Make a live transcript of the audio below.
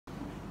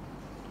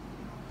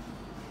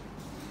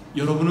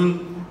여러분은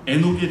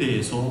에녹에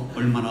대해서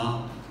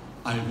얼마나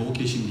알고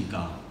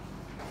계십니까?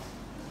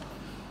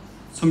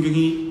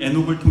 성경이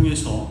에녹을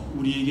통해서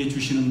우리에게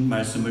주시는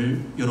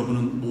말씀을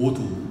여러분은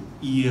모두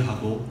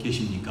이해하고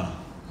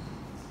계십니까?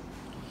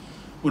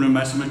 오늘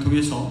말씀을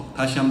통해서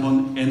다시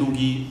한번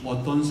에녹이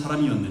어떤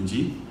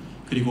사람이었는지,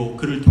 그리고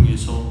그를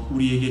통해서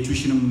우리에게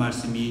주시는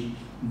말씀이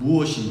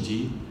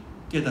무엇인지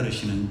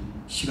깨달으시는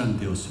시간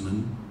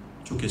되었으면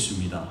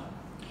좋겠습니다.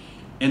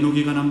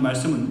 에녹에 관한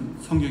말씀은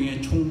성경에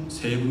총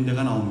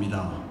 3군데가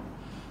나옵니다.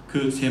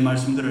 그 3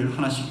 말씀들을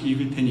하나씩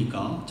읽을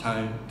테니까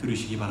잘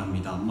들으시기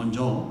바랍니다.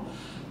 먼저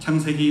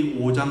창세기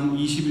 5장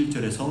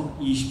 21절에서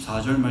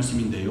 24절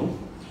말씀인데요.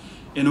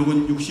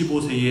 에녹은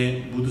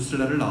 65세에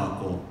무드셀라를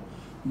낳았고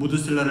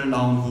무드셀라를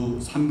낳은 후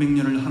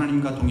 300년을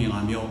하나님과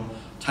동행하며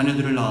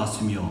자녀들을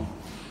낳았으며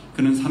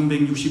그는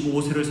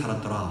 365세를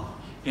살았더라.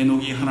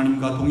 에녹이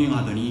하나님과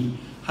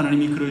동행하더니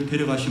하나님이 그를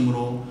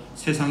데려가심으로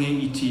세상에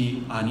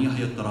있지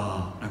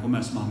아니하였더라 라고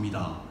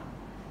말씀합니다.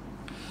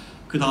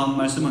 그 다음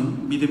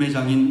말씀은 믿음의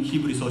장인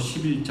히브리서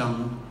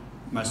 11장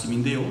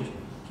말씀인데요.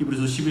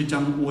 히브리서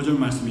 11장 5절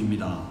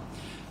말씀입니다.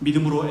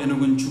 믿음으로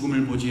에녹은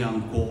죽음을 보지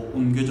않고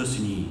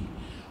옮겨졌으니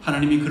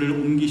하나님이 그를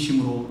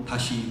옮기심으로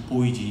다시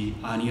보이지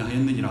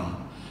아니하였느니라.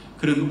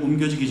 그는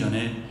옮겨지기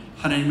전에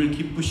하나님을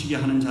기쁘시게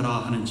하는 자라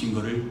하는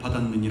증거를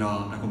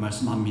받았느니라 라고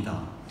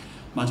말씀합니다.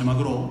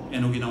 마지막으로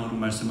에녹이 나오는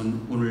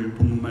말씀은 오늘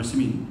본문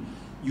말씀인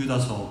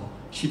유다서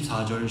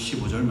 14절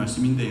 15절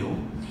말씀인데요.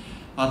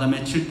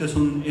 아담의 7대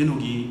손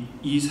에녹이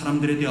이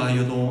사람들에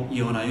대하여도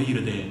예언하여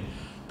이르되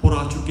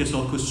보라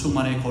주께서 그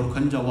수만의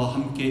거룩한 자와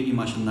함께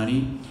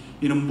임하셨나니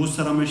이는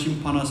무사람을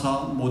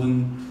심판하사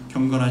모든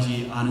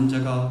경건하지 않은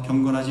자가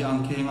경건하지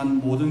않게 행한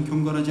모든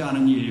경건하지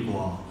않은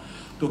일과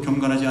또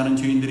경건하지 않은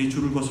죄인들이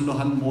주를 거슬러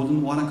한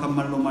모든 완악한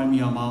말로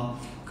말미암아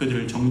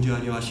그들을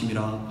정죄하려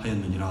하심이라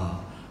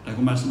하였느니라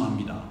라고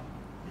말씀합니다.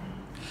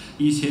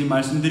 이 3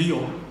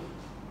 말씀들이요,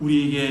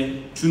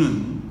 우리에게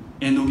주는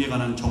에녹에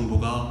관한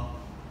정보가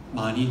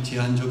많이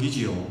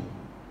제한적이지요.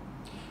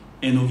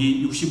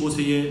 에녹이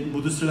 65세에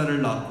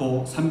무드셀라를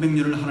낳고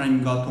 300년을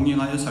하나님과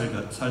동행하여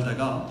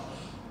살다가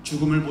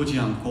죽음을 보지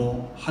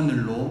않고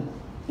하늘로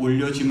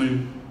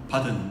올려짐을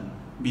받은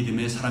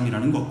믿음의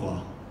사람이라는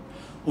것과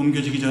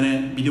옮겨지기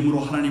전에 믿음으로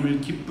하나님을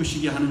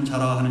기쁘시게 하는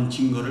자라 하는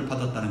증거를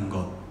받았다는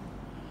것,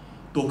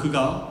 또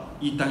그가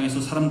이 땅에서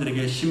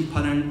사람들에게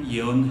심판을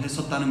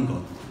예언했었다는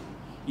것,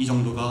 이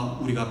정도가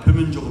우리가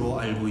표면적으로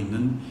알고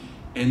있는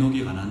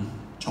에녹에 관한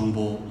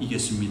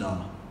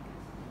정보이겠습니다.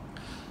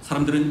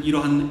 사람들은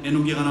이러한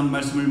에녹에 관한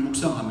말씀을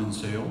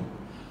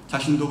묵상하면서요,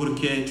 자신도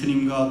그렇게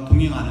주님과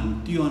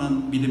동행하는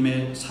뛰어난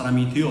믿음의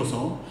사람이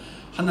되어서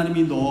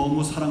하나님이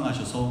너무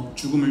사랑하셔서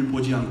죽음을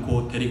보지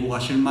않고 데리고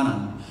가실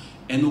만한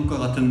에녹과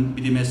같은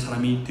믿음의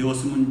사람이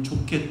되었으면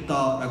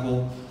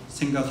좋겠다라고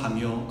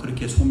생각하며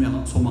그렇게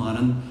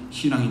소망하는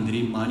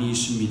신앙인들이 많이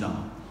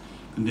있습니다.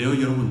 근데요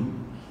여러분,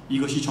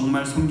 이것이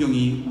정말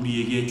성경이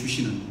우리에게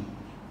주시는,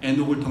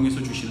 에녹을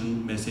통해서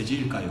주시는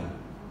메시지일까요?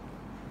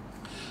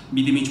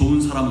 믿음이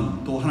좋은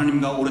사람은, 또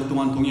하나님과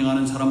오랫동안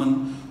동행하는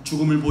사람은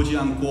죽음을 보지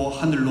않고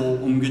하늘로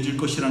옮겨질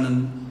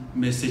것이라는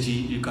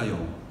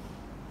메시지일까요?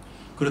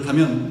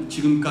 그렇다면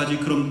지금까지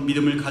그런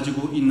믿음을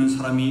가지고 있는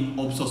사람이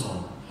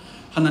없어서,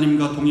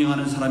 하나님과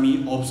동행하는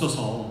사람이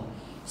없어서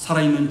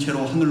살아있는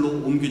채로 하늘로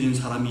옮겨진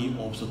사람이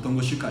없었던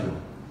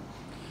것일까요?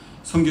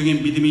 성경에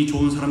믿음이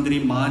좋은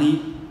사람들이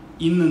많이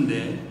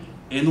있는데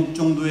에녹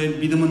정도의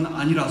믿음은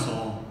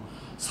아니라서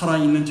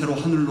살아있는 채로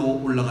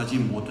하늘로 올라가지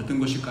못했던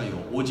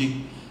것일까요?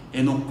 오직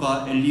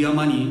에녹과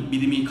엘리야만이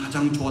믿음이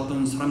가장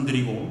좋았던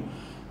사람들이고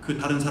그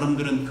다른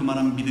사람들은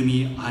그만한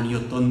믿음이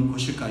아니었던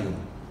것일까요?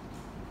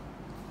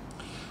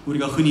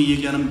 우리가 흔히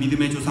얘기하는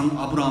믿음의 조상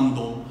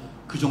아브라함도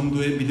그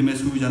정도의 믿음의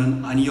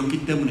소유자는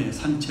아니었기 때문에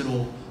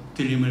산채로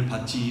들림을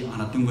받지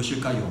않았던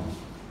것일까요?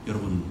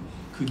 여러분,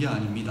 그게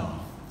아닙니다.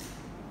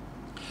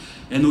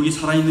 에녹이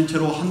살아있는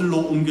채로 하늘로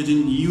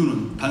옮겨진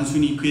이유는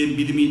단순히 그의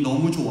믿음이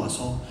너무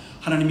좋아서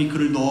하나님이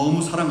그를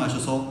너무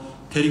사랑하셔서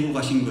데리고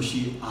가신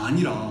것이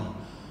아니라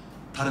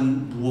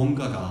다른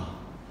무언가가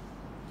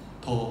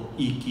더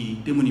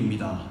있기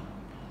때문입니다.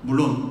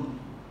 물론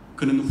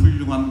그는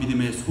훌륭한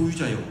믿음의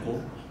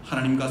소유자였고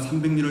하나님과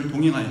 300년을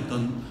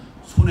동행하였던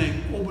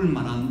손에 꼽을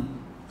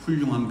만한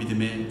훌륭한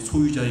믿음의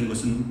소유자인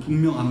것은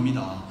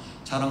분명합니다.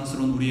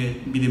 자랑스러운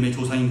우리의 믿음의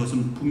조상인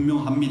것은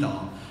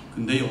분명합니다.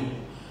 근데요,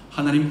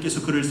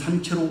 하나님께서 그를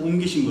산채로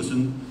옮기신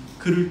것은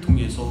그를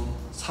통해서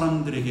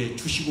사람들에게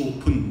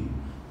주시고픈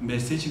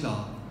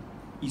메시지가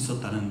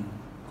있었다는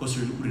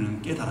것을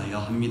우리는 깨달아야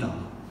합니다.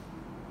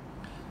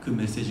 그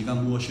메시지가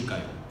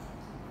무엇일까요?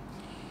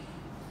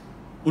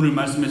 오늘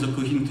말씀에서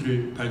그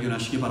힌트를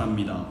발견하시기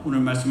바랍니다. 오늘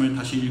말씀을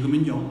다시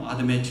읽으면요,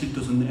 아담의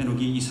 7도손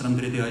에녹이 이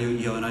사람들에 대하여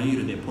예언하여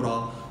이르되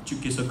보라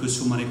주께서 그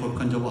수만의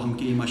거룩한 자와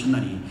함께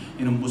임하셨나니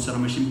이는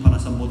무사람을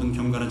심판하사 모든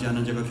경건하지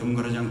않은 자가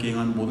경건하지 않게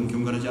행한 모든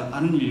경건하지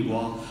않은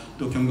일과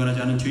또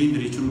경건하지 않은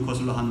죄인들이 주를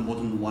거슬러 한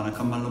모든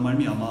완악한 말로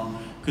말미암아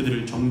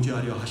그들을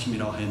정죄하려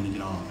하심이라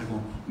하였느니라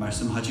라고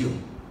말씀하지요.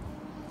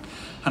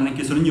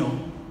 하나님께서는요,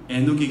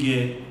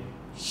 에녹에게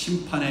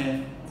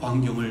심판의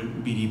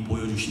광경을 미리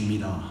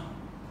보여주십니다.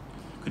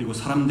 그리고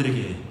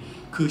사람들에게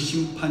그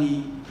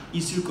심판이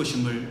있을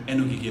것임을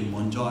에녹에게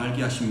먼저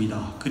알게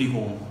하십니다.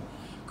 그리고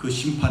그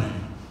심판을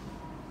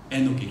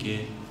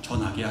에녹에게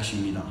전하게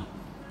하십니다.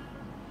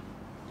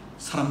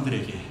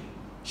 사람들에게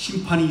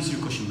심판이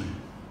있을 것임을,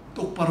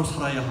 똑바로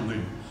살아야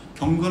함을,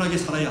 경건하게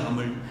살아야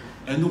함을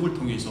에녹을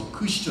통해서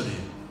그 시절에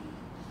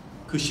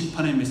그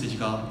심판의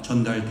메시지가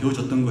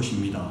전달되어졌던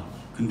것입니다.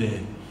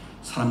 근데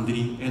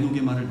사람들이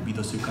에녹의 말을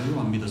믿었을까요?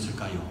 안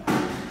믿었을까요?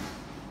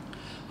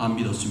 안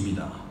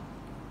믿었습니다.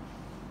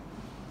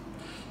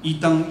 이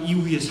땅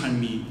이후의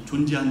삶이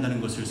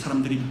존재한다는 것을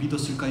사람들이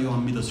믿었을까요?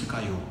 안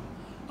믿었을까요?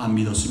 안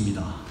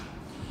믿었습니다.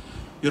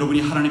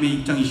 여러분이 하나님의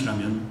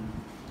입장이시라면,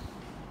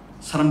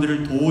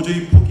 사람들을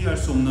도저히 포기할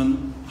수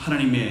없는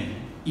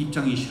하나님의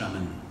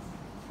입장이시라면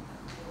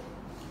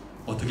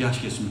어떻게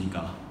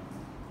하시겠습니까?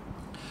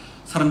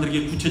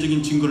 사람들에게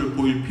구체적인 증거를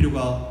보일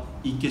필요가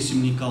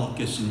있겠습니까?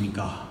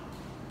 없겠습니까?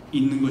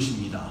 있는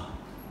것입니다.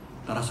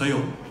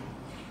 따라서요,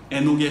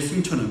 에녹의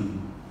승천은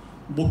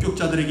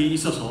목격자들에게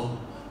있어서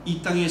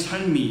이 땅의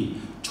삶이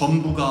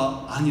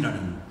전부가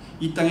아니라는,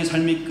 이 땅의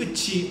삶의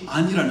끝이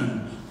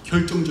아니라는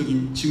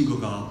결정적인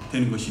증거가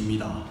되는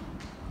것입니다.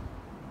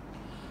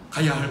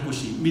 가야 할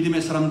곳이,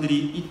 믿음의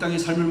사람들이 이 땅의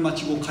삶을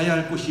마치고 가야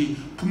할 곳이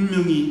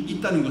분명히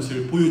있다는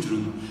것을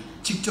보여주는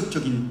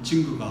직접적인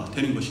증거가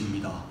되는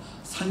것입니다.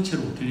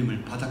 산채로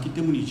들림을 받았기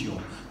때문이지요.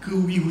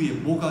 그 이후에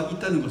뭐가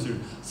있다는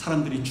것을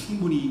사람들이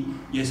충분히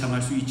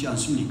예상할 수 있지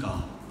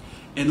않습니까?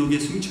 에녹의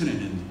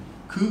승천에는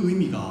그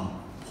의미가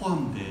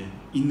포함되어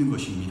있는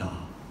것입니다.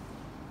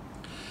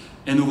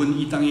 에녹은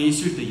이 땅에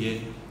있을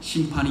때에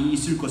심판이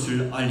있을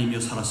것을 알리며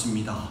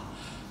살았습니다.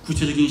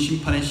 구체적인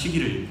심판의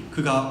시기를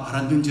그가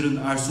알았는지는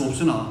알 수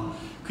없으나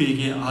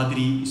그에게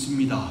아들이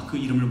있습니다. 그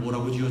이름을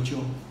뭐라고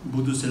지었죠?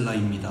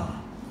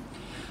 무드셀라입니다.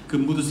 그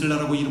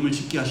무드셀라라고 이름을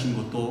짓게 하신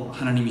것도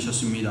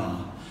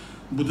하나님이셨습니다.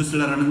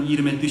 무드셀라라는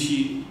이름의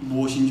뜻이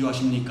무엇인 줄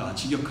아십니까?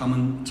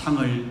 직역하면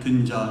창을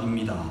든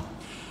자입니다.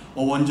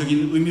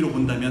 원적인 의미로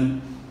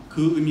본다면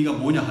그 의미가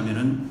뭐냐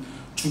하면은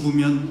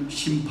죽으면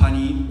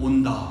심판이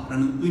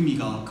온다라는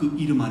의미가 그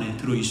이름 안에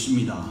들어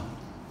있습니다.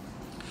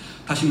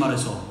 다시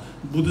말해서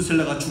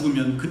무드셀라가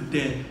죽으면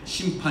그때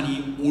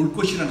심판이 올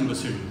것이라는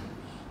것을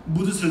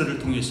무드셀라를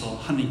통해서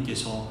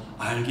하나님께서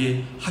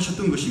알게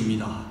하셨던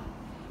것입니다.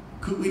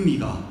 그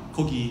의미가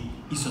거기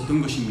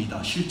있었던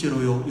것입니다.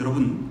 실제로요,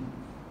 여러분,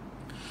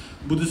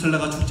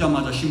 무드셀라가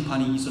죽자마자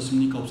심판이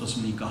있었습니까?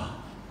 없었습니까?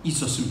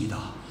 있었습니다.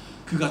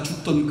 그가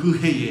죽던 그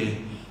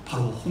해에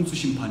바로 홍수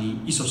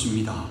심판이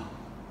있었습니다.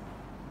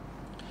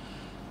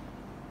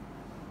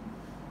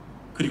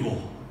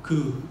 그리고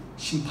그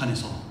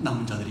심판에서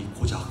남은 자들이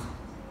고작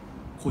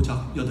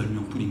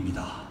 8명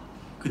뿐입니다.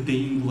 그때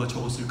인구가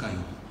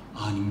적었을까요?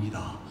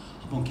 아닙니다.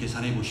 한번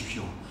계산해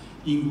보십시오.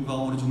 인구가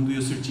어느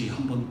정도였을지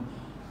한번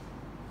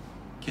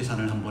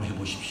계산을 한번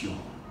해보십시오.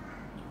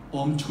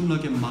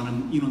 엄청나게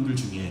많은 인원들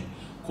중에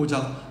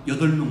고작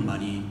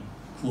 8명만이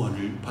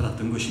구원을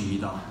받았던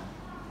것입니다.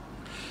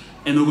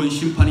 에녹은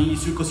심판이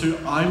있을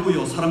것을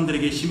알고요,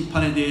 사람들에게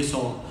심판에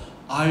대해서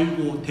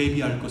알고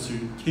대비할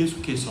것을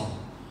계속해서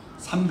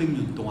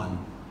 300년 동안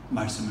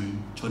말씀을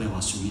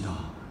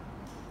전해왔습니다.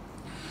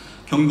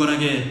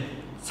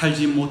 경건하게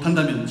살지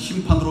못한다면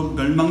심판으로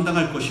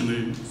멸망당할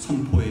것임을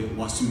선포해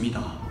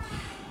왔습니다.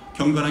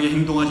 경건하게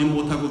행동하지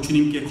못하고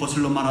주님께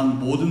거슬러 말한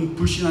모든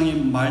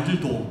불신앙의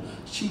말들도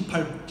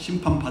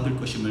심판받을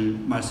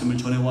것임을 말씀을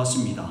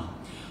전해왔습니다.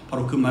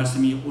 바로 그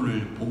말씀이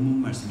오늘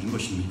본문 말씀인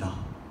것입니다.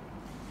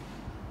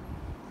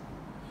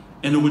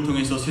 에녹을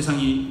통해서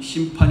세상이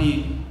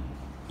심판이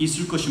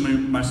있을 것임을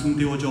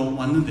말씀되어져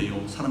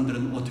왔는데요,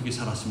 사람들은 어떻게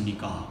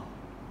살았습니까?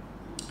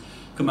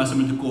 그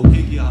말씀을 듣고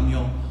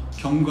회개하며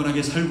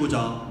경건하게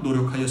살고자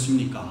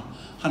노력하였습니까?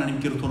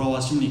 하나님께로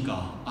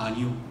돌아왔습니까?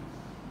 아니요.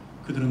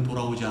 그들은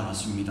돌아오지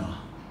않았습니다.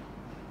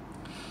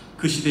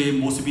 그 시대의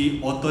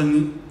모습이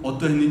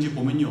어떠했는지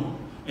보면요,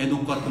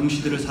 에녹과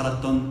동시대를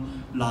살았던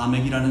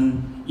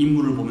라멕이라는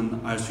인물을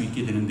보면 알 수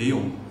있게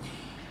되는데요,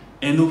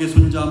 에녹의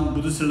손자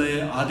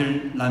무드셀라의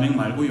아들 라멕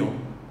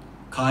말고요,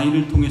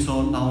 가인을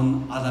통해서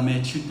나온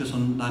아담의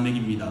 7대손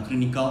라멕입니다.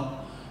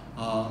 그러니까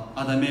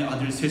아담의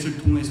아들 셋을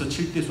통해서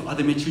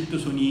아담의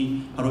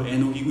 7대손이 바로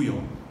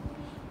에녹이고요,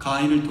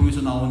 가인을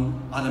통해서 나온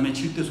아담의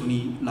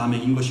 7대손이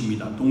라멕인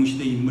것입니다.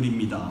 동시대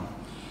인물입니다.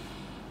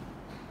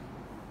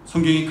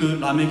 성경이 그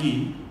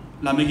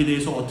라멕에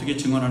대해서 어떻게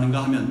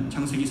증언하는가 하면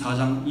창세기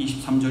 4장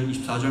 23절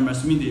 24절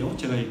말씀인데요,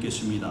 제가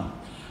읽겠습니다.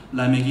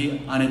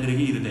 라멕이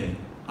아내들에게 이르되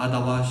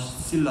아다와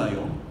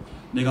실라여,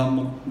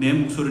 내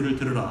목소리를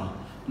들으라.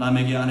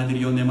 라멕의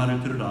아내들이여, 내 말을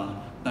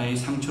들으라. 나의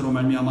상처로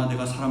말미암아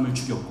내가 사람을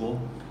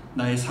죽였고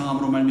나의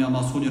상함으로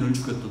말미암아 소년을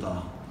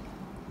죽였도다.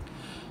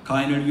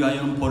 가인을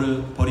위하여는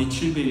벌이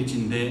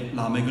 7배일진데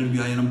라멕을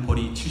위하여는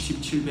벌이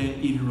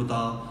 77배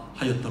 1이로다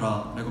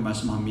하였더라 라고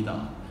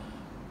말씀합니다.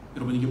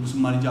 여러분, 이게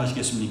무슨 말인지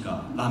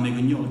아시겠습니까?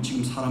 라멕은요,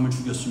 지금 사람을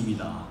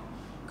죽였습니다.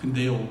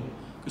 근데요,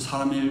 그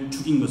사람을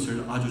죽인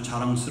것을 아주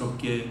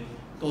자랑스럽게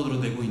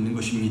떠들어대고 있는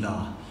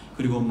것입니다.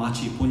 그리고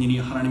마치 본인이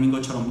하나님인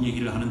것처럼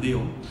얘기를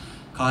하는데요.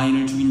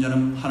 가인을 죽인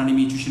자는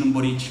하나님이 주시는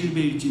벌이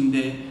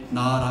 7배일진데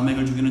나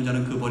라멕을 죽이는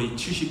자는 그 벌이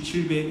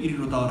 77배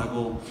 1이로다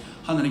라고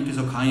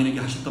하나님께서 가인에게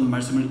하셨던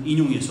말씀을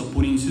인용해서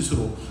본인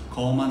스스로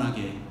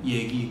거만하게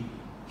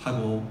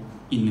얘기하고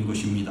있는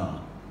것입니다.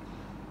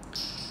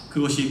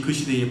 그것이 그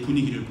시대의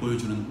분위기를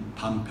보여주는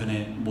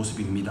단편의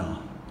모습입니다.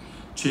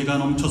 죄가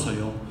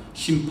넘쳐서요,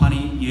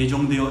 심판이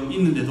예정되어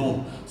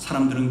있는데도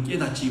사람들은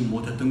깨닫지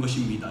못했던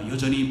것입니다.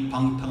 여전히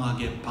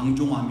방탕하게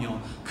방종하며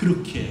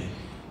그렇게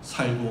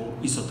살고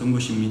있었던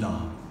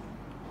것입니다.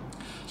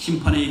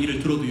 심판의 얘기를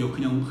들어도요,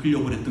 그냥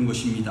흘려보냈던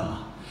것입니다.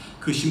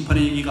 그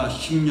심판의 얘기가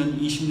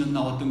 10년, 20년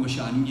나왔던 것이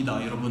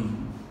아닙니다.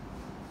 여러분,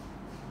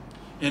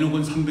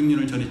 에녹은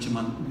 300년을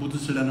전했지만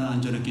무드셀라는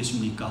안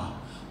전했겠습니까?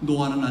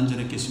 노아는 안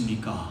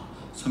전했겠습니까?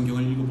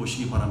 성경을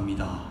읽어보시기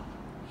바랍니다.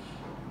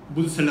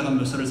 무드셀라가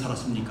몇 살을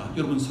살았습니까?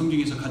 여러분,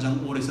 성경에서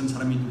가장 오래 산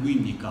사람이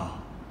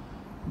누구입니까?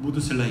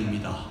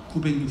 무드셀라입니다.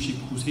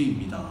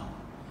 969세입니다.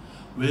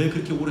 왜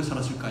그렇게 오래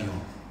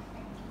살았을까요?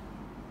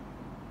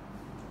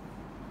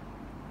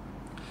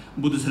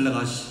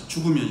 무드셀라가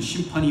죽으면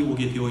심판이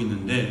오게 되어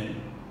있는데,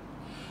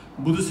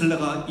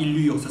 무드셀라가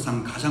인류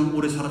역사상 가장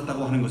오래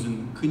살았다고 하는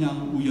것은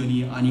그냥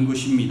우연이 아닌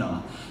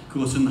것입니다.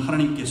 그것은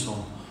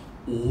하나님께서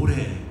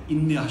오래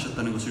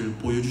인내하셨다는 것을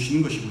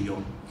보여주시는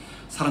것이고요,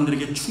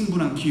 사람들에게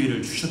충분한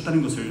기회를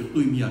주셨다는 것을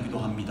의미하기도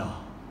합니다.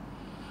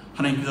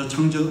 하나님께서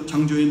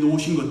창조에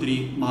놓으신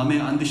것들이 마음에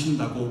안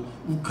드신다고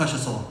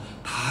욱하셔서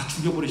다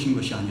죽여버리신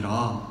것이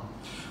아니라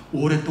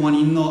오랫동안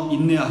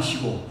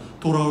인내하시고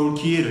돌아올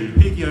기회를,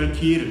 회개할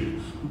기회를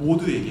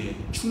모두에게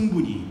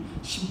충분히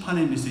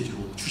심판의 메시지로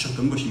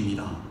주셨던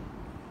것입니다.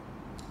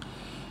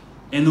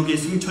 에녹의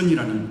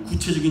승천이라는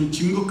구체적인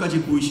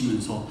증거까지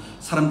보이시면서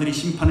사람들이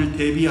심판을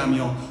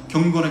대비하며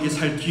경건하게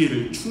살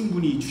기회를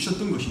충분히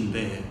주셨던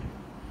것인데,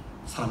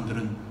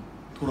 사람들은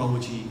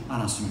돌아오지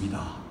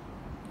않았습니다.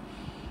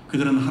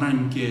 그들은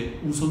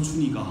하나님께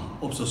우선순위가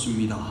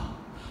없었습니다.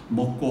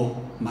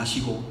 먹고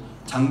마시고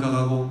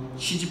장가가고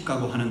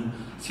시집가고 하는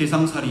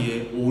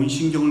세상살이에 온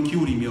신경을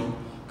기울이며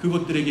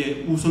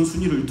그것들에게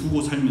우선순위를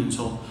두고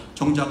살면서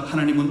정작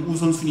하나님은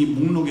우선순위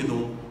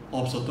목록에도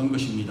없었던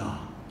것입니다.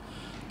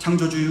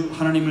 창조주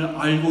하나님을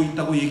알고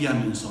있다고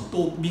얘기하면서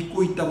또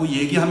믿고 있다고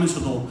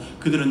얘기하면서도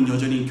그들은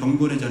여전히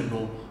경건의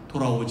자리로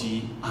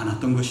돌아오지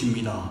않았던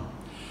것입니다.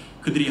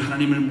 그들이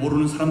하나님을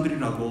모르는 사람들이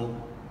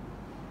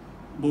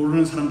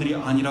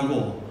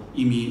아니라고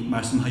이미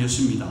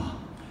말씀하였습니다.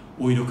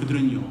 오히려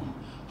그들은요,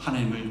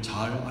 하나님을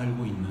잘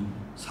알고 있는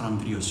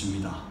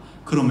사람들이었습니다.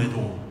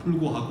 그럼에도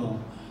불구하고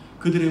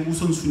그들의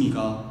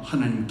우선순위가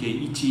하나님께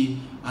있지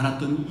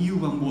않았던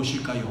이유가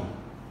무엇일까요?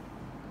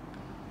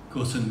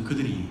 그것은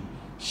그들이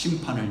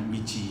심판을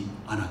믿지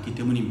않았기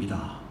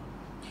때문입니다.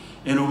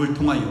 에녹을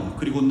통하여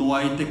그리고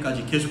노아의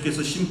때까지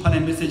계속해서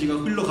심판의 메시지가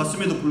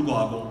흘러갔음에도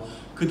불구하고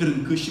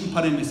그들은 그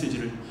심판의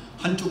메시지를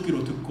한쪽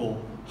귀로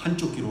듣고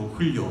한쪽 귀로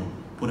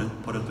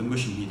흘려버렸던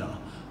것입니다.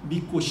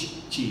 믿고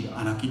싶지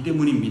않았기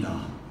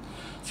때문입니다.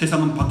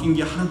 세상은 바뀐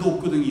게 하나도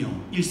없거든요.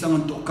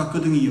 일상은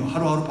똑같거든요.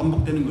 하루하루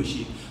반복되는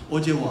것이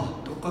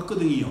어제와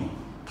똑같거든요.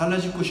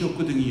 달라질 것이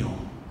없거든요.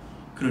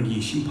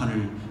 그러니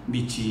심판을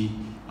믿지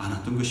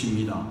않았던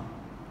것입니다.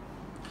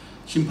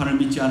 심판을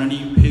믿지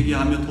않으니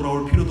회개하며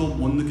돌아올 필요도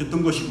못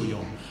느꼈던 것이고요,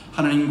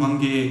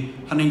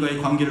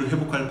 하나님과의 관계를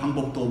회복할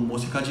방법도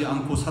모색하지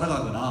않고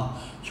살아가거나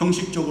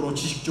형식적으로,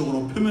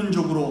 지식적으로,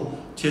 표면적으로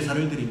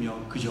제사를 드리며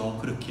그저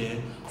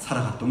그렇게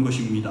살아갔던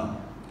것입니다.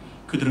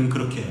 그들은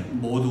그렇게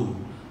모두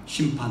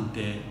심판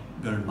때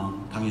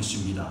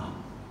멸망당했습니다.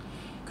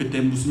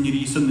 그때 무슨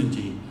일이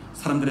있었는지,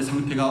 사람들의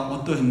상태가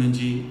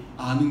어떠했는지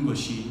아는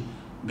것이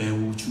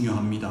매우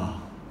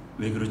중요합니다.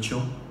 왜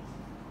그렇죠?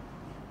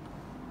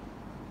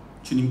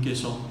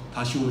 주님께서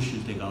다시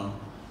오실 때가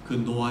그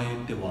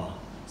노아의 때와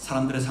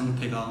사람들의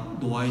상태가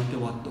노아의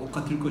때와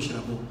똑같을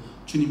것이라고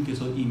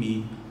주님께서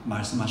이미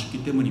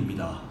말씀하셨기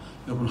때문입니다.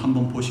 여러분,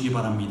 한번 보시기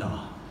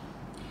바랍니다.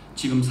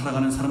 지금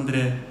살아가는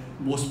사람들의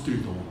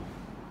모습들도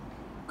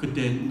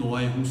그때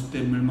노아의 홍수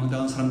때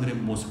멸망당한 사람들의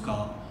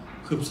모습과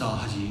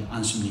흡사하지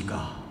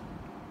않습니까?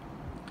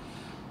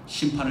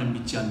 심판을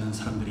믿지 않는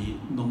사람들이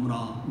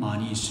너무나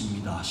많이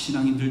있습니다.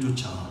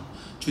 신앙인들조차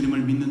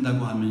주님을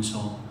믿는다고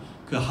하면서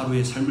그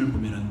하루의 삶을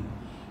보면은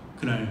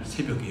그날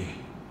새벽에,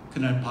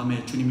 그날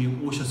밤에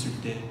주님이 오셨을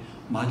때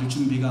맞을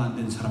준비가 안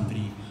된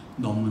사람들이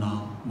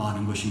너무나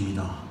많은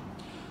것입니다.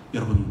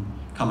 여러분,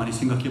 가만히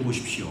생각해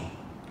보십시오.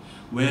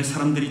 왜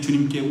사람들이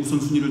주님께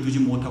우선순위를 두지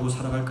못하고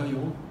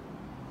살아갈까요?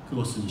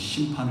 그것은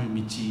심판을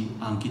믿지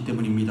않기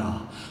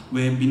때문입니다.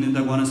 왜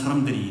믿는다고 하는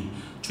사람들이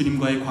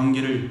주님과의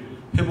관계를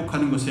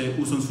회복하는 것에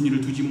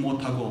우선순위를 두지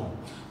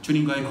못하고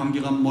주님과의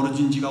관계가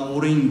멀어진 지가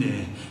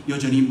오래인데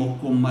여전히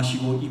먹고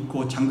마시고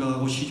입고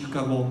장가가고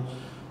시집가고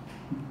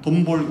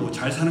돈 벌고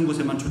잘 사는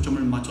것에만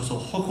초점을 맞춰서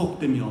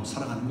헉헉대며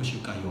살아가는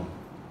것일까요?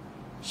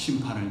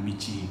 심판을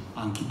믿지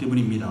않기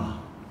때문입니다.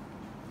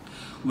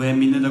 왜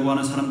믿는다고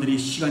하는 사람들이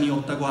시간이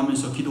없다고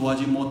하면서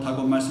기도하지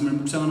못하고 말씀을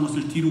묵상하는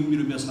것을 뒤로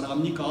미루며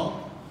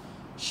살아갑니까?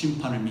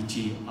 심판을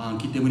믿지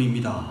않기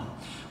때문입니다.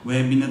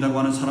 왜 믿는다고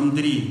하는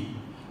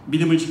사람들이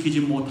믿음을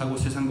지키지 못하고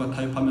세상과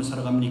타협하며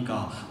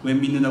살아갑니까? 왜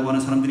믿는다고 하는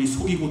사람들이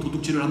속이고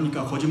도둑질을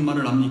합니까?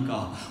 거짓말을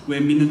합니까?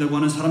 왜 믿는다고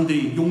하는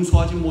사람들이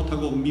용서하지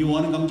못하고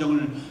미워하는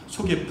감정을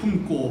속에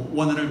품고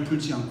원한을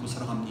풀지 않고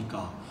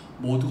살아갑니까?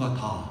 모두가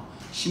다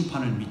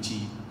심판을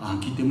믿지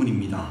않기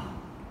때문입니다.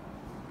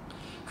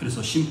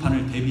 그래서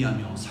심판을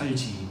대비하며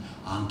살지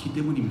않기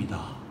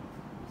때문입니다.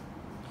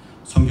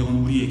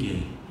 성경은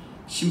우리에게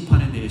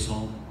심판에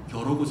대해서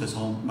여러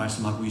곳에서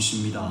말씀하고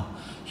있습니다.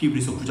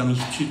 히브리서 9장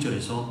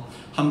 27절에서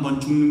한번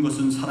죽는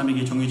것은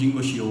사람에게 정해진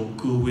것이요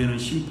그 후에는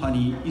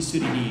심판이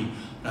있으리니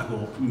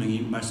라고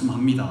분명히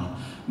말씀합니다.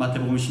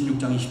 마태복음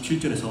 16장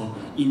 27절에서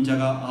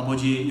인자가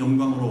아버지의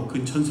영광으로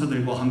그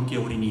천사들과 함께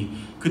오리니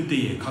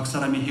그때에 각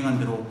사람이 행한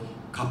대로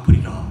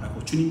갚으리라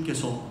라고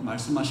주님께서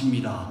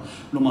말씀하십니다.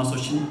 로마서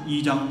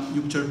 2장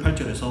 6절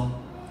 8절에서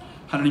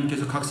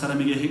하나님께서 각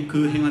사람에게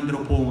그 행한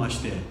대로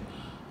보응하시되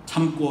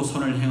참고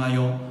선을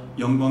행하여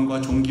영광과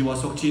존귀와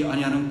썩지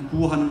아니하는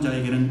구하는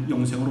자에게는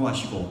영생으로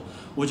하시고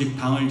오직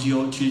당을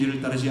지어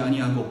진리를 따르지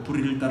아니하고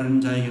불의를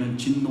따르는 자에게는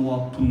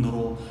진노와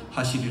분노로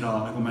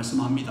하시리라 라고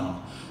말씀합니다.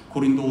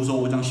 고린도후서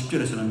 5장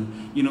 10절에서는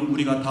이는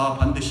우리가 다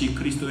반드시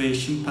그리스도의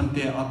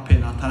심판대 앞에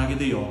나타나게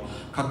되어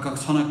각각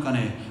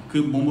선악간에 그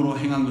몸으로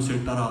행한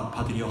것을 따라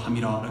받으려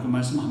함이라 라고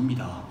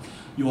말씀합니다.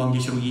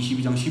 요한계시록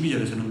 22장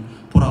 12절에서는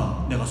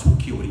보라 내가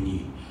속히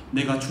오리니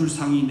내가 줄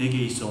상이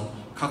내게 있어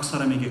각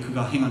사람에게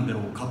그가 행한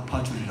대로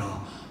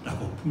갚아주리라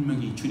라고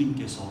분명히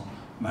주님께서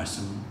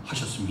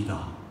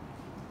말씀하셨습니다.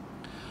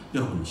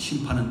 여러분,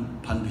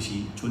 심판은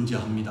반드시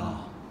존재합니다.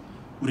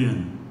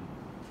 우리는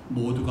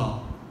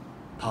모두가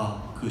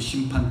다 그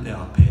심판대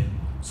앞에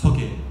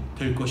서게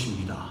될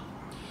것입니다.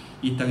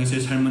 이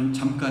땅에서의 삶은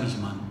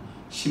잠깐이지만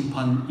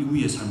심판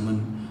이후의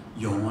삶은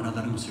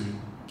영원하다는 것을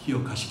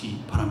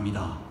기억하시기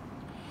바랍니다.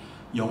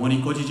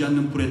 영원히 꺼지지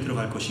않는 불에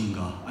들어갈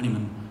것인가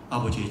아니면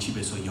아버지의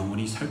집에서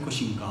영원히 살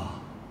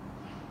것인가,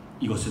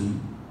 이것은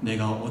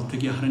내가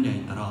어떻게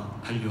하느냐에 따라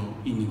달려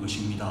있는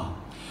것입니다.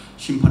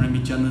 심판을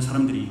믿지 않는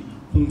사람들이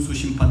홍수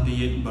심판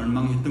때에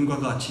멸망했던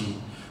것과 같이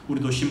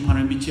우리도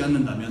심판을 믿지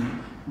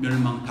않는다면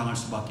멸망당할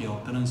수밖에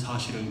없다는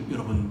사실을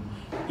여러분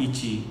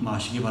잊지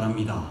마시기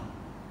바랍니다.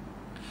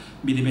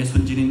 믿음의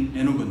선진인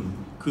에녹은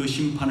그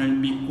심판을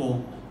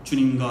믿고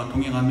주님과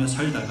동행하며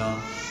살다가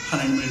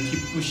하나님을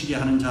기쁘시게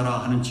하는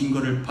자라 하는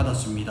증거를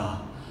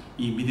받았습니다.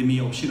 이 믿음이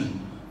없이는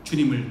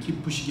주님을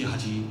기쁘시게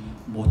하지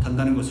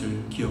못한다는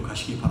것을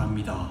기억하시기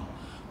바랍니다.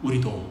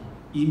 우리도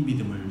이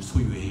믿음을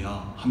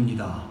소유해야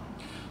합니다.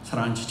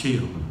 사랑하는 지체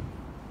여러분,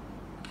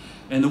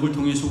 에녹을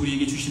통해서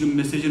우리에게 주시는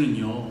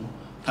메시지는요,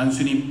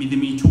 단순히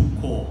믿음이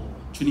좋고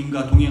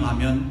주님과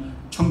동행하면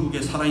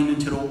천국에 살아있는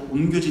채로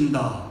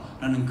옮겨진다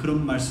라는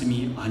그런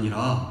말씀이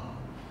아니라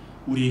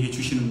우리에게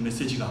주시는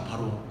메시지가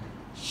바로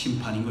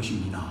심판인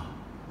것입니다.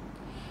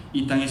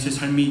 이 땅에서의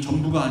삶이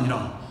전부가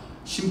아니라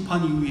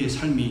심판 이후의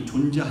삶이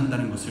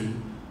존재한다는 것을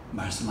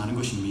말씀하는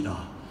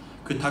것입니다.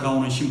 그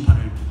다가오는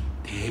심판을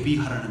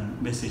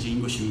대비하라는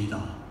메시지인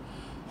것입니다.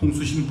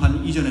 홍수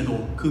심판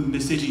이전에도 그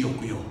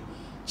메시지였고요,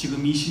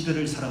 지금 이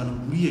시대를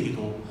살아가는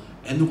우리에게도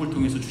에녹을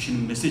통해서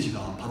주시는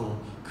메시지가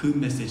바로 그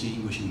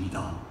메시지인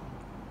것입니다.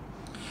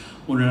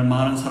 오늘날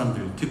많은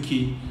사람들,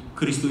 특히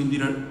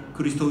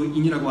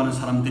그리스도인이라고 하는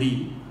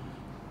사람들이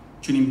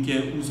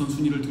주님께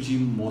우선순위를 두지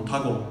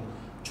못하고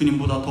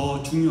주님보다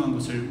더 중요한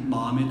것을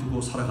마음에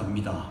두고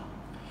살아갑니다.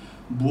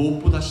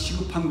 무엇보다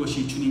시급한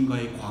것이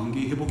주님과의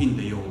관계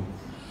회복인데요,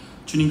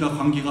 주님과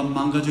관계가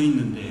망가져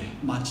있는데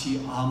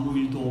마치 아무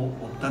일도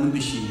없다는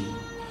듯이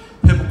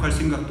회복할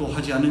생각도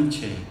하지 않은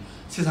채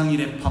세상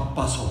일에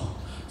바빠서,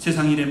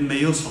 세상 일에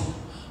매여서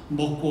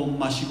먹고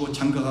마시고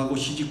장가가고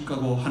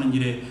시집가고 하는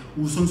일에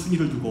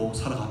우선순위를 두고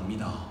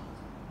살아갑니다.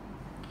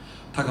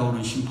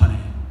 다가오는 심판에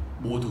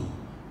모두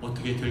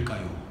어떻게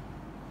될까요?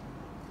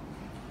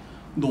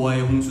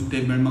 노아의 홍수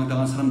때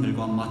멸망당한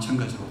사람들과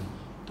마찬가지로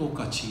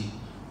똑같이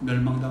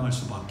멸망당할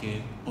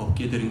수밖에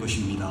없게 되는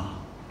것입니다.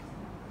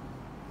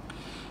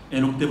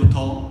 에녹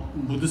때부터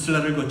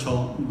무드슬라를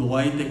거쳐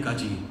노아의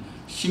때까지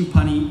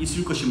심판이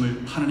있을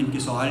것임을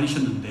하나님께서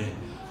알리셨는데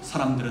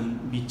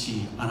사람들은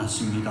믿지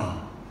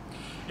않았습니다.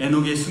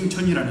 에녹의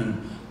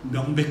승천이라는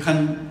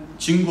명백한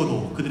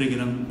증거도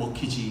그들에게는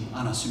먹히지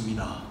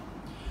않았습니다.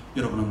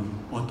 여러분은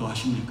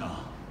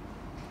어떠하십니까?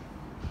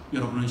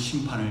 여러분은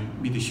심판을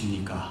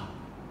믿으십니까?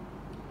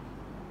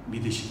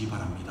 믿으시기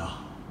바랍니다.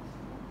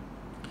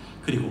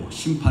 그리고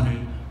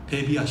심판을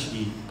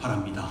대비하시기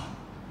바랍니다.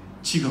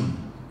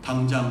 지금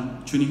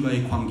당장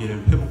주님과의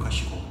관계를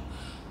회복하시고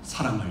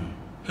사랑을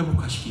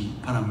회복하시기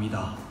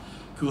바랍니다.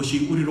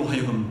 그것이 우리로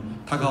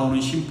하여금 다가오는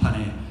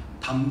심판에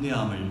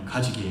담대함을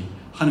가지게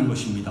하는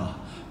것입니다.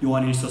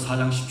 요한일서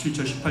 4장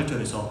 17절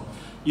 18절에서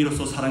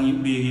이로써 사랑이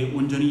우리에게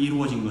온전히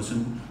이루어진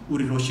것은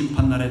우리로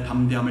심판날에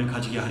담대함을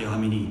가지게 하려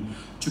함이니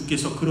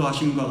주께서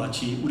그러하심과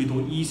같이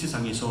우리도 이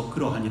세상에서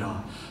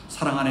그러하니라.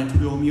 사랑 안에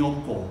두려움이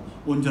없고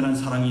온전한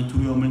사랑이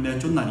두려움을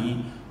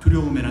내쫓나니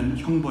두려움에는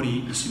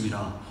형벌이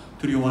있음이라.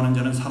 두려워하는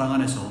자는 사랑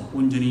안에서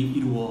온전히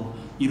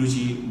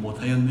이루지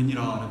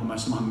못하였느니라 라고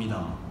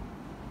말씀합니다.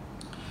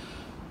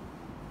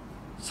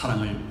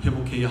 사랑을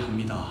회복해야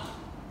합니다.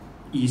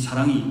 이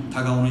사랑이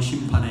다가오는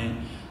심판의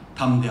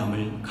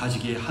담대함을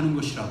가지게 하는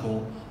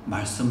것이라고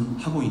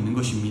말씀하고 있는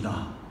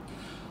것입니다.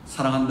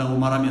 사랑한다고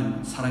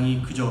말하면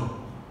사랑이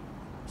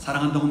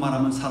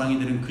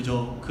되는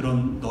그저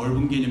그런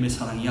넓은 개념의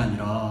사랑이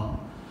아니라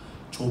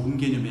좁은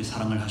개념의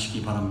사랑을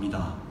하시기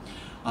바랍니다.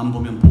 안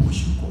보면 보고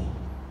싶고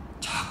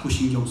자꾸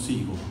신경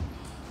쓰이고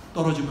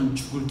떨어지면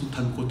죽을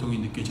듯한 고통이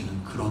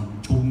느껴지는 그런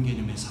좁은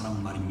개념의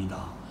사랑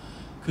말입니다.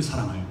 그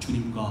사랑을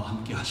주님과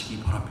함께 하시기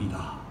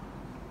바랍니다.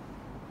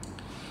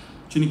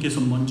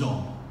 주님께서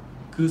먼저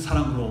그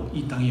사랑으로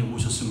이 땅에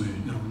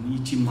오셨음을 여러분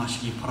잊지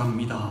마시기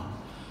바랍니다.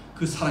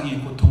 그 사랑의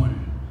고통을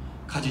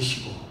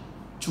가지시고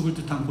죽을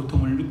듯한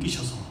고통을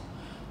느끼셔서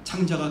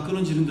창자가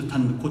끊어지는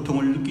듯한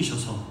고통을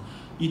느끼셔서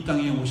이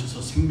땅에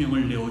오셔서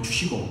생명을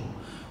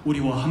내어주시고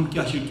우리와 함께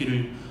하실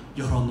길을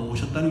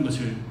열어놓으셨다는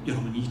것을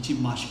여러분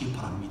잊지 마시기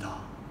바랍니다.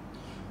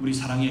 우리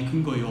사랑의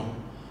근거요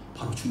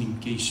바로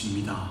주님께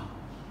있습니다.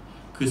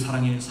 그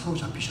사랑에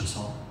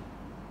사로잡히셔서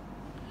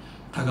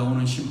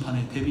다가오는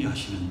심판에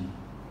대비하시는,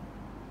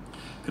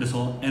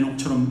 그래서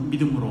에녹처럼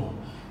믿음으로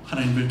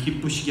하나님을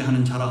기쁘시게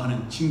하는 자라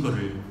하는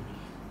증거를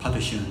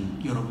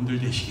받으시는 여러분들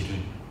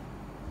되시기를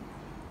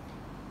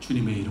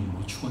주님의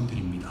이름으로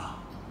축원드립니다.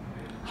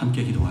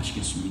 함께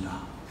기도하시겠습니다.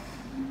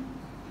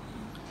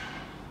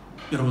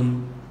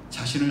 여러분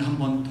자신을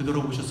한번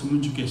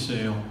되돌아보셨으면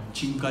좋겠어요.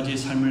 지금까지의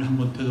삶을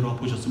한번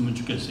되돌아보셨으면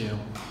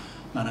좋겠어요.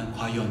 나는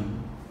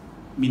과연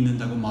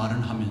믿는다고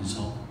말은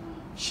하면서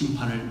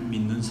심판을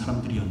믿는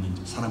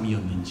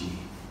사람이었는지,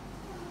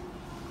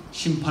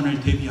 심판을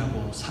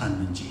대비하고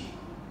살았는지,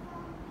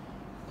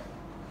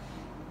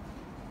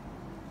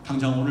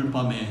 당장 오늘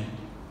밤에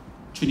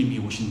주님이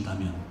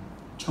오신다면,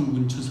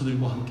 천군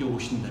천사들과 함께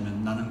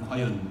오신다면 나는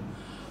과연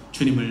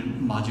주님을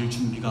맞을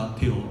준비가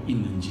되어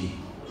있는지,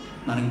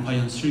 나는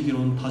과연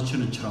슬기로운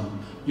다처녀처럼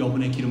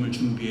여분의 기름을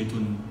준비해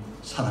둔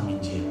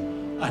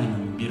사람인지,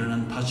 아니면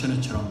미련한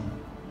다처녀처럼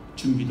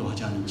준비도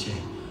하지 않은 채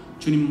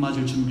주님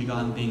맞을 준비가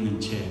안 돼 있는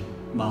채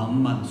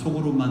마음만,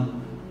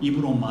 속으로만,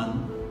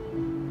 입으로만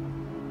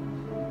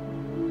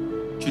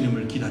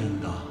주님을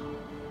기다린다,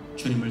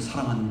 주님을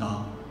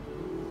사랑한다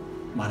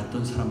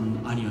말했던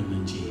사람은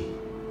아니었는지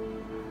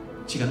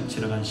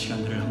지나간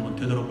시간들을 한번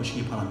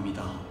되돌아보시기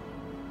바랍니다.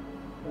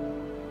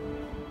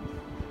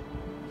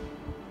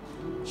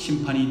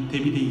 심판이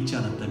대비되어 있지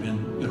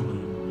않았다면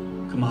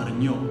여러분 그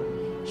말은요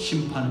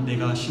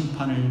내가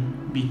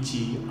심판을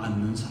믿지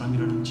않는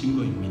사람이라는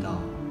증거입니다.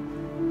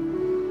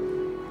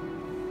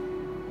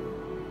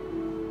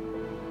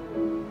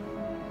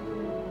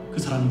 그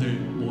사람들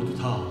모두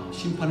다,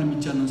 심판을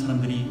믿지 않는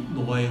사람들이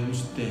노아의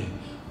홍수 때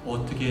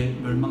어떻게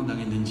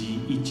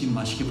멸망당했는지 잊지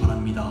마시기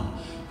바랍니다.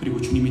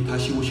 그리고 주님이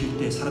다시 오실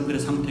때 사람들의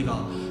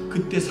상태가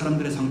그때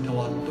사람들의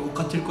상태와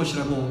똑같을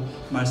것이라고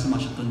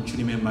말씀하셨던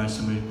주님의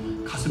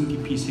말씀을 가슴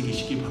깊이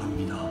새기시기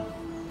바랍니다.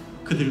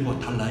 그들과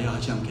달라야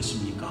하지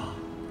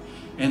않겠습니까?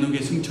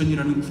 에녹의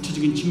승천이라는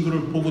구체적인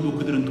증거를 보고도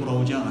그들은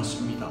돌아오지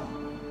않았습니다.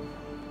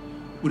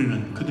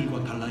 우리는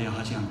그들과 달라야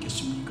하지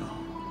않겠습니까?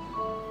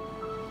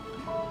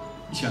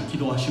 이 시간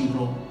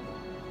기도하심으로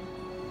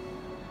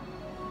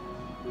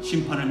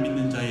심판을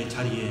믿는 자의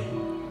자리에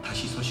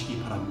다시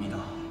서시기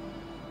바랍니다.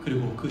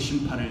 그리고 그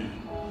심판을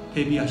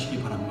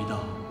대비하시기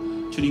바랍니다.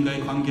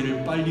 주님과의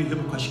관계를 빨리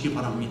회복하시기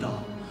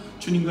바랍니다.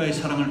 주님과의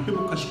사랑을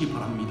회복하시기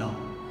바랍니다.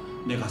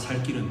 내가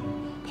살 길은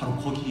바로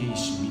거기에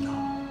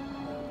있습니다.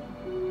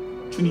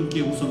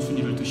 주님께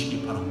우선순위를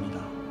두시기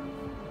바랍니다.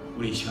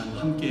 우리 이 시간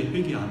함께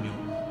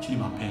회개하며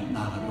주님 앞에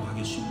나아가도록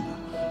하겠습니다.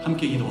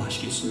 함께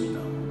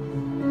기도하시겠습니다.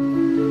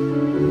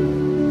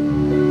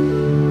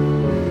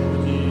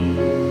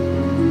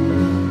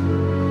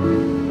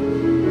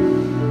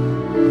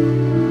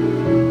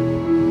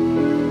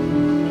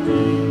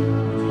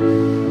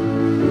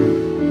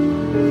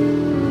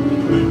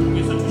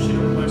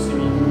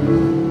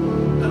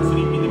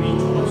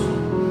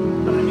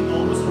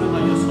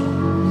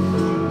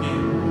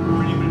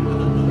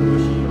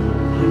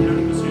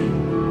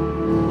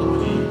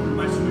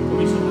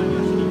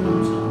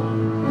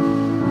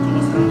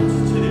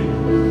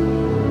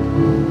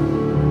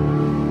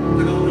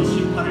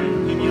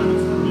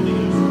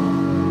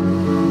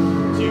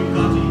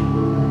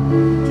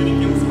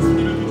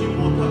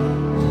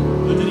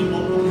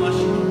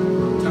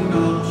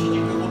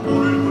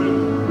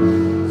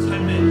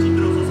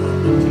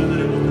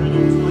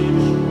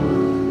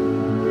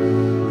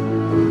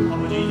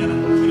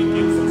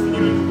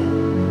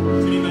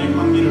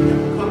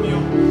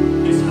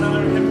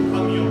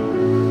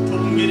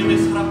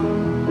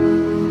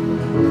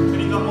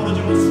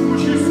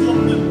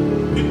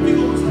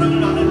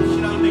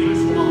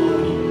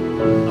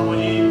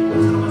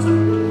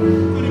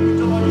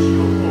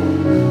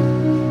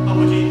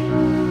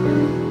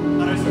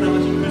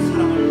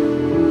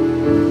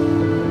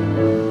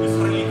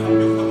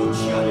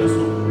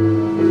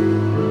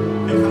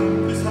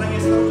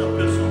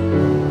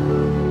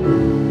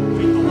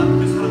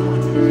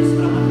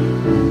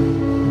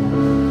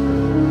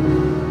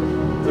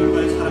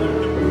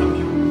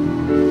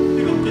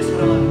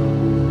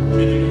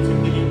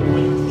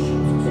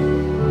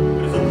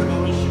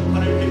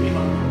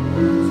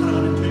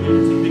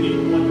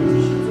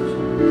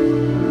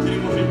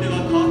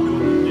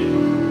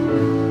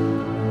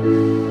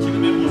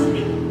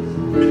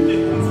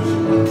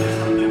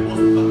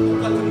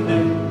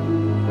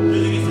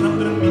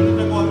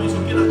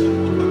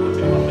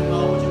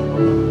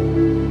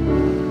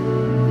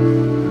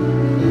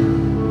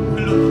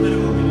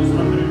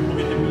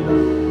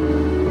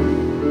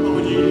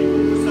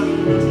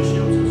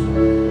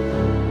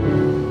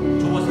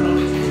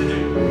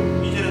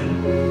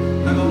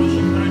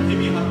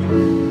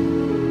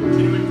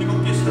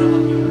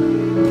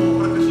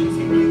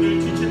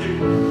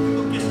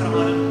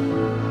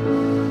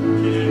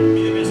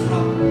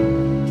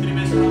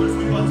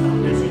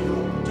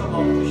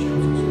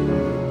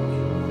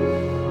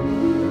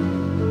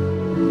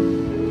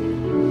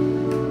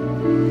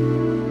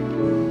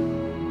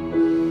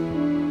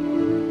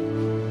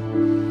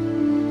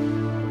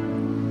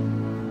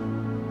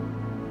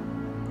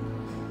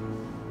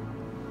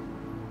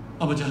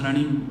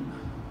 하나님,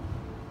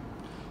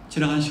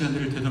 지나간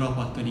시간들을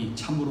되돌아봤더니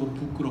참으로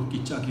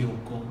부끄럽기 짝이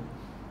없고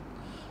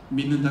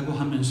믿는다고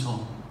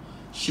하면서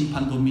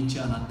심판도 믿지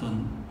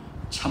않았던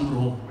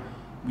참으로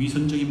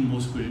위선적인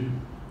모습을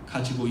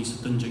가지고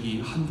있었던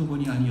적이 한두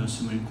번이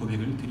아니었음을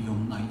고백을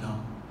드리옵나이다.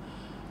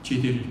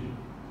 저희들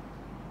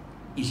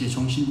이제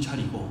정신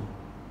차리고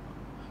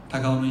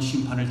다가오는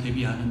심판을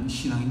대비하는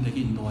신앙인에게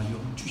인도하여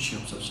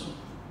주시옵소서.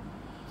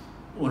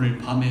 오늘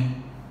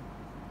밤에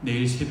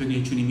내일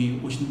새벽에 주님이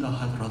오신다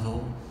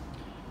하더라도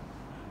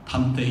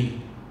담대히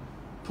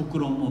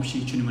부끄러움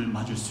없이 주님을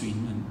맞을 수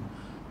있는,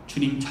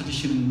 주님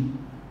찾으시는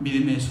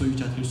믿음의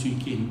소유자 될 수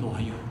있게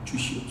인도하여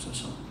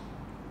주시옵소서.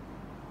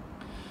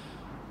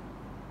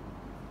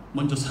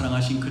 먼저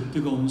사랑하신 그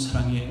뜨거운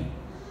사랑에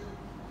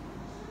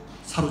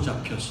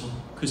사로잡혀서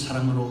그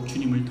사랑으로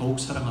주님을 더욱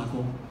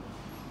사랑하고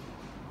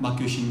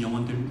맡겨주신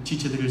영혼들,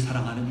 지체들을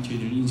사랑하는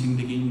저희들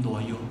인생되게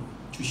인도하여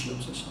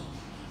주시옵소서.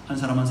 한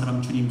사람 한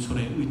사람 주님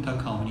손에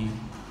의탁하오니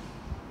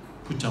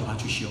붙잡아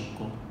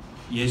주시옵고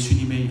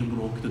예수님의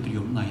이름으로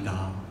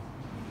기도드리옵나이다.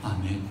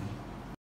 아멘.